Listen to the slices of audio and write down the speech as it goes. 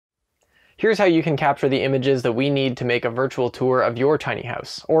Here's how you can capture the images that we need to make a virtual tour of your tiny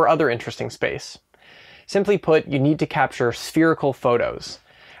house or other interesting space. Simply put, you need to capture spherical photos.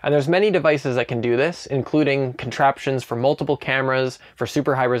 And there's many devices that can do this, including contraptions for multiple cameras for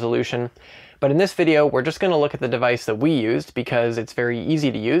super high resolution. But in this video, we're just going to look at the device that we used because it's very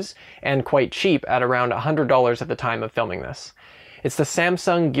easy to use and quite cheap at around $100 at the time of filming this. It's the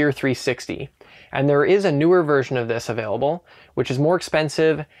Samsung Gear 360. And there is a newer version of this available, which is more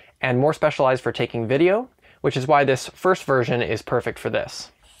expensive and more specialized for taking video, which is why this first version is perfect for this.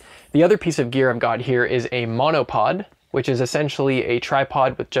 The other piece of gear I've got here is a monopod, which is essentially a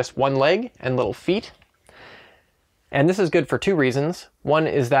tripod with just one leg and little feet. And this is good for two reasons. One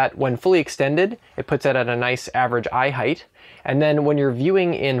is that when fully extended, it puts it at a nice average eye height. And then when you're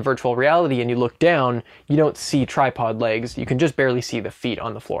viewing in virtual reality and you look down, you don't see tripod legs. You can just barely see the feet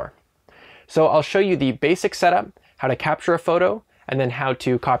on the floor. So I'll show you the basic setup, how to capture a photo, and then how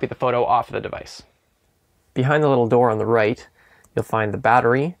to copy the photo off of the device. Behind the little door on the right, you'll find the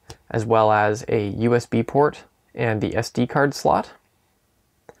battery, as well as a USB port and the SD card slot.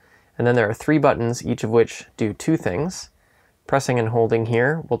 And then there are three buttons, each of which do two things. Pressing and holding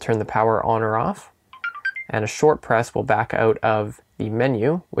here will turn the power on or off, and a short press will back out of the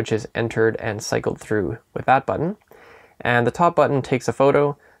menu, which is entered and cycled through with that button. And the top button takes a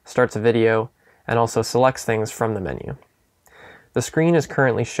photo, starts a video, and also selects things from the menu. The screen is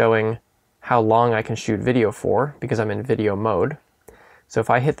currently showing how long I can shoot video for because I'm in video mode. So if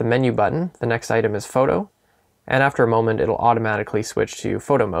I hit the menu button, the next item is photo, and after a moment it'll automatically switch to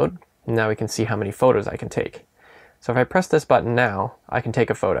photo mode. And now we can see how many photos I can take. So if I press this button now, I can take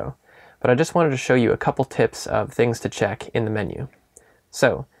a photo. But I just wanted to show you a couple tips of things to check in the menu.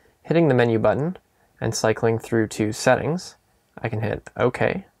 So hitting the menu button and cycling through to settings, I can hit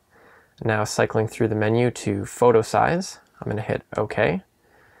OK. Now cycling through the menu to photo size, I'm going to hit OK.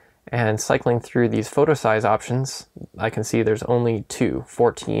 And cycling through these photo size options, I can see there's only two,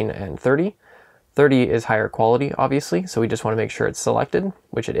 14 and 30. 30 is higher quality, obviously, so we just want to make sure it's selected,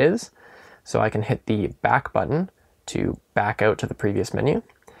 which it is. So I can hit the back button to back out to the previous menu.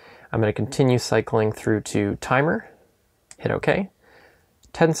 I'm going to continue cycling through to timer, hit OK.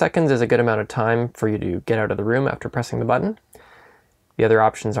 10 seconds is a good amount of time for you to get out of the room after pressing the button. The other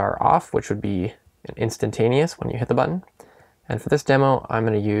options are off, which would be instantaneous when you hit the button. And for this demo, I'm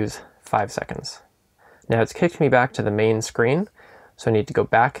going to use 5 seconds. Now it's kicked me back to the main screen, so I need to go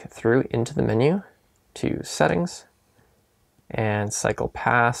back through into the menu to settings and cycle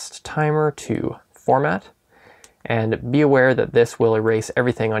past timer to format. And be aware that this will erase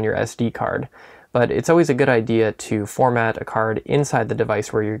everything on your SD card, but it's always a good idea to format a card inside the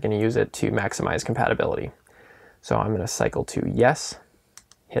device where you're going to use it to maximize compatibility. So I'm going to cycle to yes,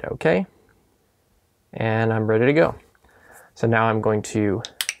 hit OK, and I'm ready to go. So now I'm going to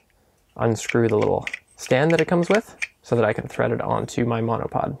unscrew the little stand that it comes with so that I can thread it onto my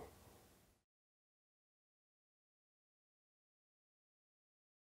monopod.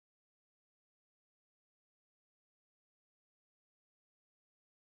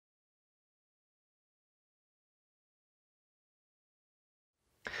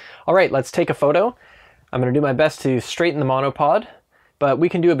 All right, let's take a photo. I'm going to do my best to straighten the monopod, but we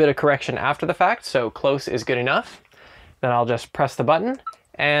can do a bit of correction after the fact, so close is good enough. Then I'll just press the button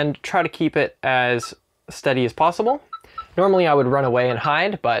and try to keep it as steady as possible. Normally I would run away and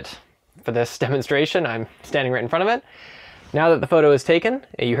hide, but for this demonstration, I'm standing right in front of it. Now that the photo is taken,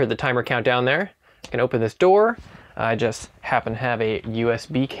 you heard the timer count down there. I can open this door. I just happen to have a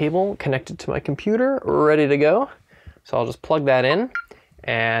USB cable connected to my computer, ready to go. So I'll just plug that in,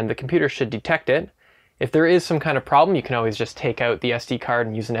 and the computer should detect it. If there is some kind of problem, you can always just take out the SD card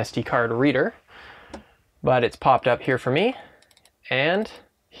and use an SD card reader. But it's popped up here for me, and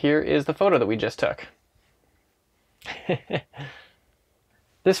here is the photo that we just took.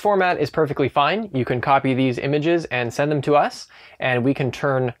 This format is perfectly fine. You can copy these images and send them to us, and we can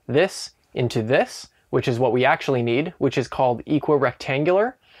turn this into this, which is what we actually need, which is called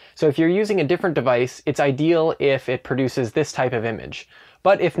equirectangular. So if you're using a different device, it's ideal if it produces this type of image.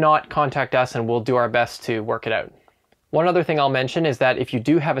 But if not, contact us and we'll do our best to work it out. One other thing I'll mention is that if you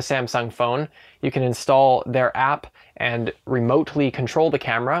do have a Samsung phone, you can install their app and remotely control the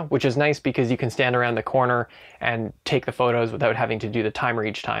camera, which is nice because you can stand around the corner and take the photos without having to do the timer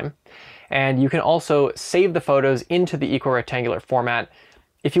each time. And you can also save the photos into the equirectangular format.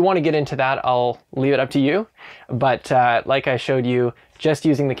 If you want to get into that, I'll leave it up to you. But like I showed you, just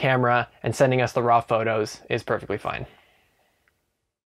using the camera and sending us the raw photos is perfectly fine.